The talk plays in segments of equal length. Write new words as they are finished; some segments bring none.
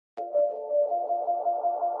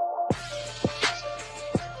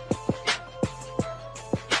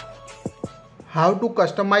How to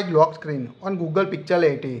customize lock screen on Google Pixel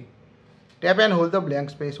 8a. Tap and hold the blank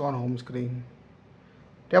space on home screen.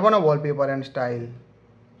 Tap on a wallpaper and style.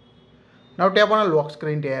 Now tap on a lock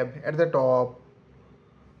screen tab at the top.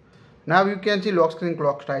 Now you can see lock screen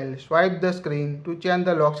clock style. Swipe the screen to change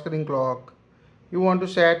the lock screen clock you want to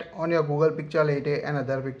set on your Google Pixel 8a and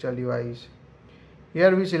other Pixel device.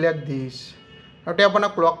 Here we select this. Now tap on a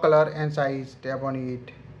clock color and size. Tap on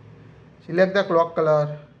it. Select the clock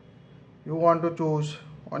color you want to choose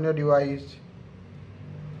on your device.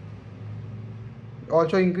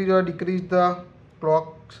 Also increase or decrease the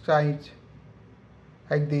clock size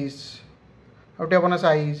like this. Now tap on a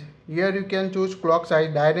size. Here you can choose clock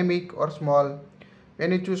size dynamic or small.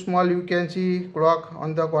 When you choose small, you can see clock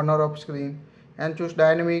on the corner of screen, and choose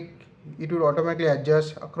dynamic, it will automatically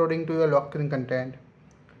adjust according to your lock screen content.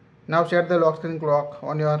 Now set the lock screen clock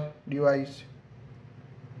on your device.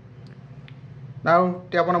 Now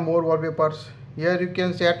tap on more wallpapers. Here you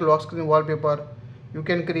can set lock screen wallpaper. You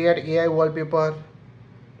can create AI wallpaper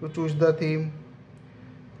to choose the theme,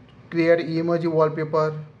 create emoji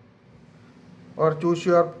wallpaper, or choose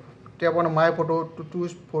your, tap on my photo to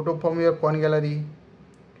choose photo from your phone gallery,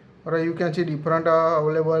 or you can see different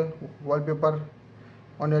available wallpaper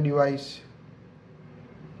on your device.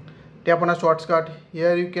 Tap on a shortcut.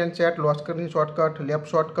 Here you can set lock screen shortcut, left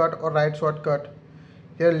shortcut or right shortcut.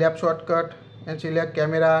 Here left shortcut, and select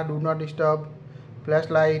camera, do not disturb,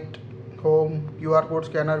 flashlight, home, QR code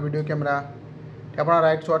scanner, video camera. Tap on a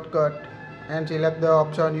right shortcut and select the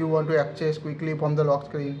option you want to access quickly from the lock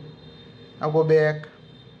screen. Now go back.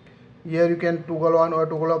 Here you can toggle on or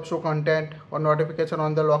toggle off show content or notification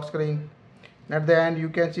on the lock screen. And at the end you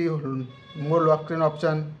can see more lock screen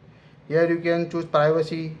option. Here you can choose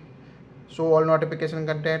privacy, show all notification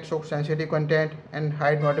content, show sensitive content, and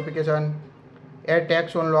hide notification. Add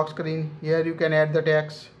text on lock screen. Here you can add the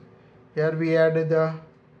text. Here we add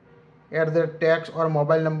the text or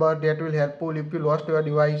mobile number that will helpful if you lost your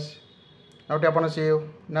device. Now tap on a save.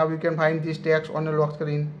 Now you can find this text on the lock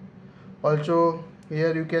screen. Also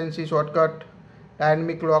here you can see shortcut,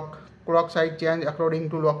 dynamic clock size change according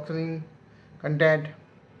to lock screen content.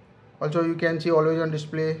 Also you can see always on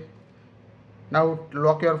display. Now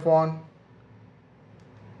lock your phone,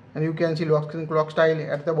 and you can see lock screen clock style.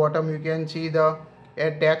 At the bottom you can see the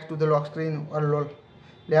add text to the lock screen or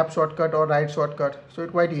left shortcut or right shortcut. So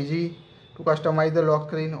it's quite easy to customize the lock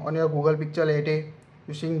screen on your Google Pixel 8a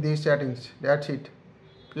using these settings. That's it.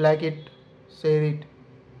 If you like it, share it.